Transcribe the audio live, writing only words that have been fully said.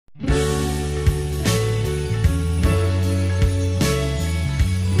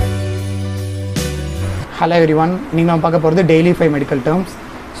Hello everyone, we will talk about the daily 5 medical terms.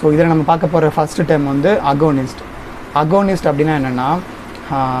 So, we will talk about the first term on the agonist. Agonist அப்படினா என்னன்னா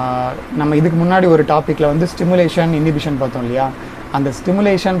நம்ம இதுக்கு முன்னாடி ஒரு டாபிக்ல வந்து ஸ்டிமுலேஷன் இன்ஹிபிஷன் பார்த்தோம் இல்லையா. அந்த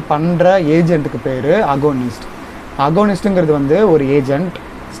ஸ்டிமுலேஷன் பண்ற ஏஜென்ட்க்கு பேரு அகோனிஸ்ட். அகோனிஸ்ட்ங்கிறது வந்து ஒரு ஏஜென்ட்,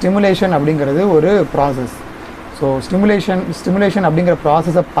 ஸ்டிமுலேஷன் அப்படிங்கிறது ஒரு ப்ராசஸ். ஸோ ஸ்டிமுலேஷன் அப்படிங்கிற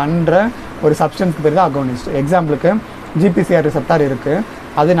ப்ராசஸை பண்ணுற ஒரு சப்ஸ்டன்ஸ்க்கு பேர் தான் அகோனிஸ்ட். எக்ஸாம்பிளுக்கு ஜிபிசிஆர் ரிசெப்டார் இருக்குது,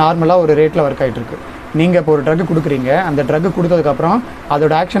 அது நார்மலாக ஒரு ரேட்டில் ஒர்க் ஆகிட்டுருக்கு. நீங்கள் இப்போ ஒரு ட்ரக் கொடுக்குறீங்க, அந்த ட்ரக் கொடுத்ததுக்கப்புறம்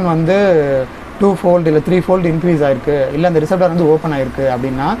அதோட ஆக்ஷன் வந்து 2-fold இல்லை 3-fold இன்க்ரீஸ் ஆகிருக்கு, இல்லை அந்த ரிசெப்டார் வந்து ஓப்பன் ஆகிருக்கு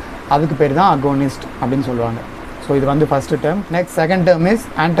அப்படின்னா அதுக்கு பேர் தான் அகோனிஸ்ட் அப்படின்னு சொல்லுவாங்க. ஸோ இது வந்து first term. Next second term is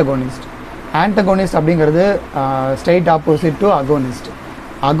antagonist. Antagonist அப்படிங்கிறது straight opposite to agonist.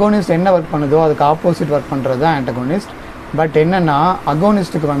 Agonist என்ன ஒர்க் பண்ணுதோ அதுக்கு ஆப்போசிட் ஒர்க் பண்ணுறது தான் ஆன்டகோனிஸ்ட். பட் என்னென்னா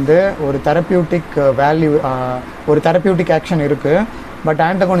அகோனிஸ்ட்டுக்கு வந்து ஒரு தெரப்பியூட்டிக் வேல்யூ, ஒரு தெரப்பியூட்டிக் ஆக்ஷன் இருக்குது. பட்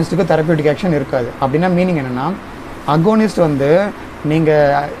ஆன்டகோனிஸ்ட்டுக்கு தெரப்பியூட்டிக் ஆக்ஷன் இருக்காது. அப்படின்னா மீனிங் என்னென்னா, அகோனிஸ்ட் வந்து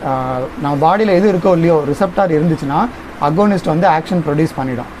நீங்கள் நம்ம பாடியில் எது இருக்கோ இல்லையோ ரிசெப்டார் இருந்துச்சுன்னா அகோனிஸ்ட் வந்து ஆக்ஷன் ப்ரொடியூஸ்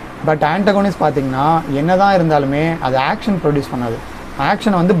பண்ணிடும். பட் ஆன்டகோனிஸ்ட் பார்த்திங்கன்னா என்ன தான் இருந்தாலுமே அது ஆக்ஷன் ப்ரொடியூஸ் பண்ணாது.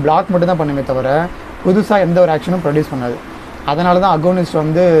 ஆக்ஷன் வந்து பிளாக் மட்டும் தான் பண்ணுமே தவிர புதுசாக எந்த ஒரு ஆக்ஷனும் ப்ரொடியூஸ் பண்ணாது. அதனால தான் அகோனிஸ்ட்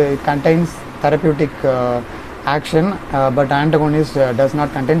வந்து it contains therapeutic action, but antagonist does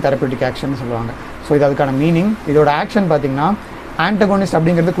not contain therapeutic action சொல்லுவாங்க. ஸோ இது அதுக்கான மீனிங். இதோட ஆக்ஷன் பார்த்திங்கன்னா, ஆன்டகோனிஸ்ட்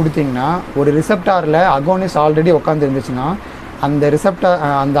அப்படிங்கிறது கொடுத்திங்கன்னா ஒரு ரிசெப்டாரில் அகோனிஸ்ட் ஆல்ரெடி உட்காந்து இருந்துச்சுன்னா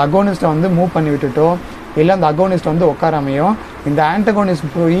அந்த அகோனிஸ்ட்டை வந்து மூவ் பண்ணி விட்டுட்டோ இல்லை அந்த அகோனிஸ்ட் வந்து உட்காராமையோ இந்த ஆன்டகோனிஸ்ட்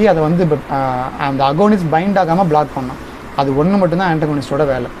போய் அதை வந்து அந்த அகோனிஸ்ட் பைண்ட் ஆகாமல் பிளாக் பண்ணோம். அது ஒன்று மட்டும்தான் ஆன்டகோனிஸ்டோட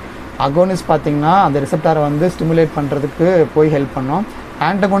வேலை. அகோனிஸ்ட் பார்த்திங்கன்னா அந்த ரிசெப்டாரை வந்து ஸ்டிமுலேட் பண்ணுறதுக்கு போய் ஹெல்ப் பண்ணோம்.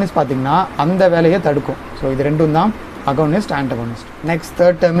 ஆன்டகோனிஸ்ட் பார்த்திங்கன்னா அந்த வேலையை தடுக்கும். ஸோ இது ரெண்டும் தான் agonist, antagonist. Next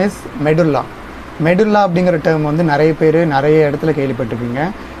third term is medulla. Medulla அப்படிங்கிற டேர்ம் வந்து நிறைய பேர் நிறைய இடத்துல கேள்விப்பட்டிருப்பீங்க.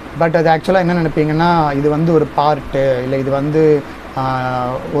 பட் அது ஆக்சுவலாக என்ன நினைப்பீங்கன்னா, இது வந்து ஒரு பார்ட்டு, இல்லை இது வந்து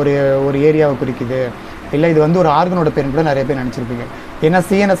ஒரு ஏரியாவை குறிக்குது, இல்லை இது வந்து ஒரு ஆர்கனோட பேருன்னு கூட நிறைய பேர் நினச்சிருப்பீங்க. ஏன்னா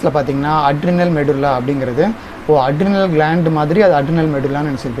சிஎன்எஸில் பார்த்தீங்கன்னா அட்ரினல் மெடுல்லா அப்படிங்கிறது அட்ரினல் கிளாண்ட் மாதிரி அது அட்ரினல்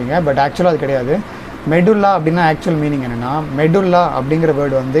மெடுல்லான்னு நினச்சிருப்பீங்க. பட் ஆக்சுவலாக அது கிடையாது. மெடுல்லா அப்படின்னா ஆக்சுவல் மீனிங் என்னென்னா, மெடுல்லா அப்படிங்கிற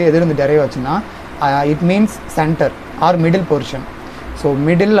வேர்டு வந்து எதிலிருந்து டெரைவ் ஆச்சுன்னா it means centre R middle portion. So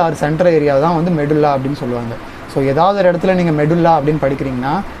middle R centre area தான் வந்து மெடுல்லா அப்படின்னு சொல்லுவாங்க. ஸோ ஏதாவது ஒரு இடத்துல நீங்கள் மெடுல்லா அப்படின்னு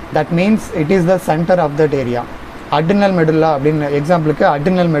படிக்கிறீங்கன்னா that means it is the centre of that area. Adrenal medulla அப்படின்னு எக்ஸாம்பிளுக்கு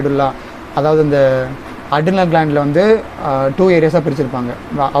அட்ரினல் மெடுல்லா, அதாவது இந்த அட்ரினல் கிளாண்டில் வந்து 2 ஏரியாஸாக பிரிச்சிருப்பாங்க.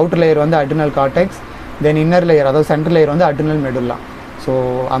 அவுட்டர் லேயர் வந்து அட்ரினல் கார்டெக்ஸ், தென் இன்னர் லேயர் அதாவது சென்ட்ரல் லேயர் வந்து அட்ரினல் மெடுல்லா. ஸோ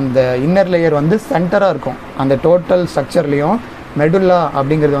அந்த இன்னர் லேயர் வந்து சென்டராக இருக்கும் அந்த டோட்டல் ஸ்ட்ரக்சர்லேயும். மெடுல்லா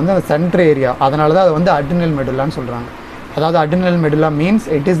அப்படிங்கிறது வந்து அந்த சென்ட்ரு ஏரியா, அதனால தான் அது வந்து அட்ரினல் மெடுல்லான்னு சொல்கிறாங்க. அதாவது adrenal medulla means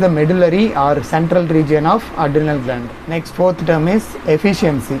it is the medullary R central region of adrenal gland. Next fourth term is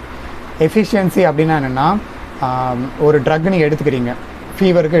efficiency. Efficiency அப்படின்னா என்னென்னா, ஒரு ட்ரக் நீங்கள் எடுத்துக்கிறீங்க,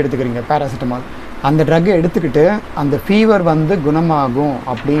 ஃபீவருக்கு எடுத்துக்கிறீங்க பேராசிட்டமால். அந்த ட்ரக்கை எடுத்துக்கிட்டு அந்த ஃபீவர் வந்து குணமாகும்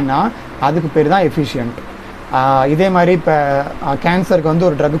அப்படின்னா அதுக்கு பேர் தான் எஃபிஷியன்ட். இதே மாதிரி இப்போ கேன்சருக்கு வந்து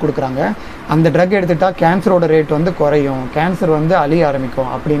ஒரு ட்ரக் கொடுக்குறாங்க, அந்த ட்ரக் எடுத்துகிட்டால் கேன்சரோட ரேட் வந்து குறையும், கேன்சர் வந்து அழிய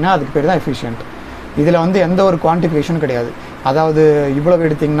ஆரம்பிக்கும் அப்படின்னா அதுக்கு பேர் தான் எஃபிஷியன்ட். இதில் வந்து எந்த ஒரு குவான்டிஃபிகேஷனும் கிடையாது. அதாவது இவ்வளவு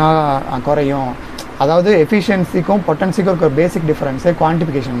எடுத்திங்கன்னா குறையும். அதாவது எஃபிஷியன்சிக்கும் பொட்டன்சிக்கும் இருக்கிற பேசிக் டிஃப்ரென்ஸே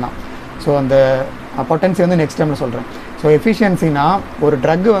குவான்டிஃபிகேஷன் தான். ஸோ அந்த பொட்டன்சி வந்து நெக்ஸ்ட் டைமில் சொல்கிறேன். ஸோ எஃபிஷியன்சினா ஒரு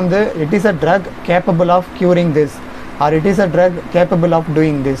ட்ரக் வந்து it is a drug capable of curing this, R it is a drug capable of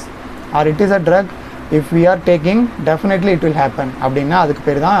doing this, R it is a drug if we are taking definitely it will happen அப்படின்னா அதுக்கு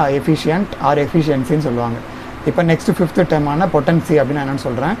பேர் தான் efficient R எஃபிஷியன்சின்னு சொல்லுவாங்க. இப்போ next fifth டேர்மான potency அப்படின்னு என்னென்னு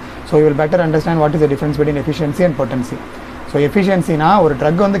சொல்கிறேன். So you will better understand what is the difference between efficiency and potency. So எஃபிஷியன்சினா ஒரு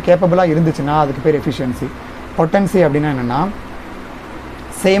ட்ரக் வந்து கேப்பபிளாக இருந்துச்சுன்னா அதுக்கு பேர் எஃபிஷியன்சி. பொட்டன்சி அப்படின்னா என்னென்னா,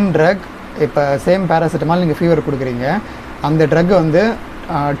 சேம் ட்ரக், இப்போ சேம் பேராசிட்டமால் நீங்கள் ஃபீவர் கொடுக்குறீங்க, அந்த ட்ரக் வந்து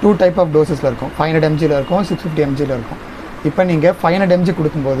 2 டைப் ஆஃப் டோசஸில் இருக்கும். 500 mgயில் இருக்கும், 650 mgயில் இருக்கும். இப்போ நீங்கள் 500 mg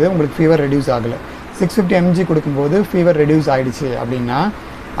கொடுக்கும்போது உங்களுக்கு ஃபீவர் ரெடியூஸ் ஆகலை, 650 mg கொடுக்கும்போது ஃபீவர் ரெடியூஸ் ஆகிடுச்சு அப்படின்னா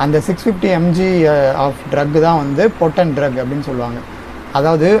அந்த 650 mg ஆஃப் ட்ரக் தான் வந்து பொட்டன் ட்ரக் அப்படின்னு சொல்லுவாங்க.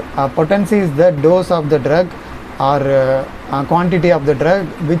 அதாவது potency is the dose of the drug R quantity of the drug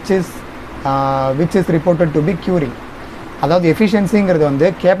which is reported to be curing. அதாவது எஃபிஷியன்சிங்கிறது வந்து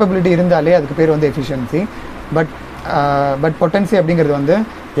கேப்பபிலிட்டி இருந்தாலே அதுக்கு பேர் வந்து எஃபிஷியன்சி. பட் பொட்டன்சி அப்படிங்கிறது வந்து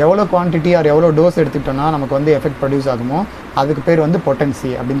எவ்வளோ குவான்டிட்டி ஆர் எவ்வளோ டோஸ் எடுத்துக்கிட்டோன்னா நமக்கு வந்து எஃபெக்ட் ப்ரொடியூஸ் ஆகுமோ அதுக்கு பேர் வந்து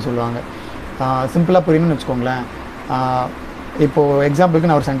பொட்டன்சி அப்படின்னு சொல்லுவாங்க. சிம்பிளாக புரியணும்னு வச்சுக்கோங்களேன். இப்போது எக்ஸாம்பிளுக்கு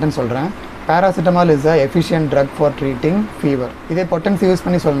நான் ஒரு சென்டென்ஸ் சொல்கிறேன். Paracetamol is a efficient drug for treating fever. இதே பொட்டன்சி யூஸ்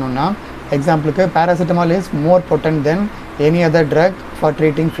பண்ணி சொல்லணும்னா எக்ஸாம்பிளுக்கு paracetamol is more potent then any other drug for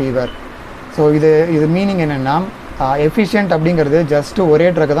treating fever. So இது மீனிங் என்னென்னா, எஃபிஷியன்ட் அப்படிங்கிறது ஜஸ்ட்டு ஒரே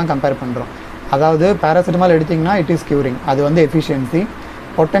ட்ரக்கை தான் கம்பேர் பண்ணுறோம். அதாவது பேராசிட்டமால் எடுத்திங்கன்னா இட் இஸ் க்யூரிங், அது வந்து எஃபிஷியன்சி.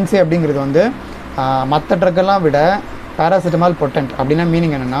 பொட்டன்சி அப்படிங்கிறது வந்து மற்ற ட்ரக்கெல்லாம் விட பேராசிட்டமால் பொட்டன்ட் அப்படின்னா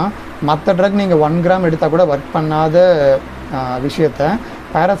மீனிங் என்னென்னா, மற்ற ட்ரக் நீங்கள் 1 கிராம் எடுத்தால் கூட ஒர்க் பண்ணாத விஷயத்தை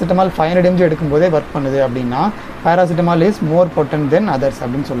பேராசிட்டமால் 500 mg எடுக்கும்போதே ஒர்க் பண்ணுது அப்படின்னா paracetamol is more potent then others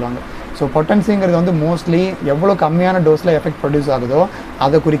அப்படின்னு சொல்லுவாங்க. ஸோ பொட்டன்சிங்கிறது வந்து மோஸ்ட்லி எவ்வளோ கம்மியான டோஸில் எஃபெக்ட் ப்ரொடியூஸ் ஆகுதோ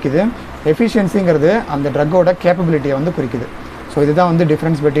அதை குறிக்குது. எஃபிஷியன்சிங்கிறது அந்த ட்ரக்கோட கேப்பபிலிட்டியை வந்து குறிக்குது. ஸோ இதுதான் வந்து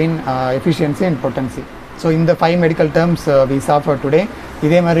difference between efficiency and potency. So இந்த 5 medical terms we saw for today.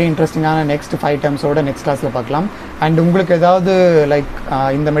 இதே மாதிரி இன்ட்ரெஸ்டிங்கான நெக்ஸ்ட் 5 டேர்ம்ஸோட நெக்ஸ்ட் கிளாஸில் பார்க்கலாம். அண்ட் உங்களுக்கு ஏதாவது லைக்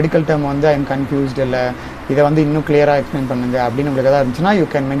இந்த மெடிக்கல் டேர்ம் வந்து ஐ எம் கன்ஃபியூஸ்ட், இல்லை இதை வந்து இன்னும் கிளியராக எக்ஸ்பிளைன் பண்ணுங்க அப்படின்னு உங்களுக்கு எதாவது இருந்துச்சுன்னா you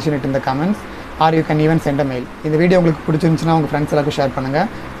can mention it in the comments are you can even send a mail. இந்த வீடியோ உங்களுக்கு பிடிச்சிருந்துச்சுன்னா உங்கள் ஃப்ரெண்ட்ஸ் எல்லாருக்கும் ஷேர் பண்ணுங்கள்.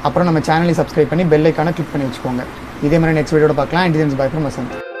 அப்புறம் நம்ம சேனலை சப்ஸ்கிரைப் பண்ணி பெல் ஐக்கானை கிளிக் பண்ணி வச்சுக்கோங்க. இதே மாதிரி நெக்ஸ்ட் வீடியோட பார்க்கலாம். And by from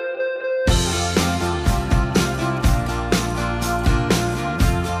Vasanth.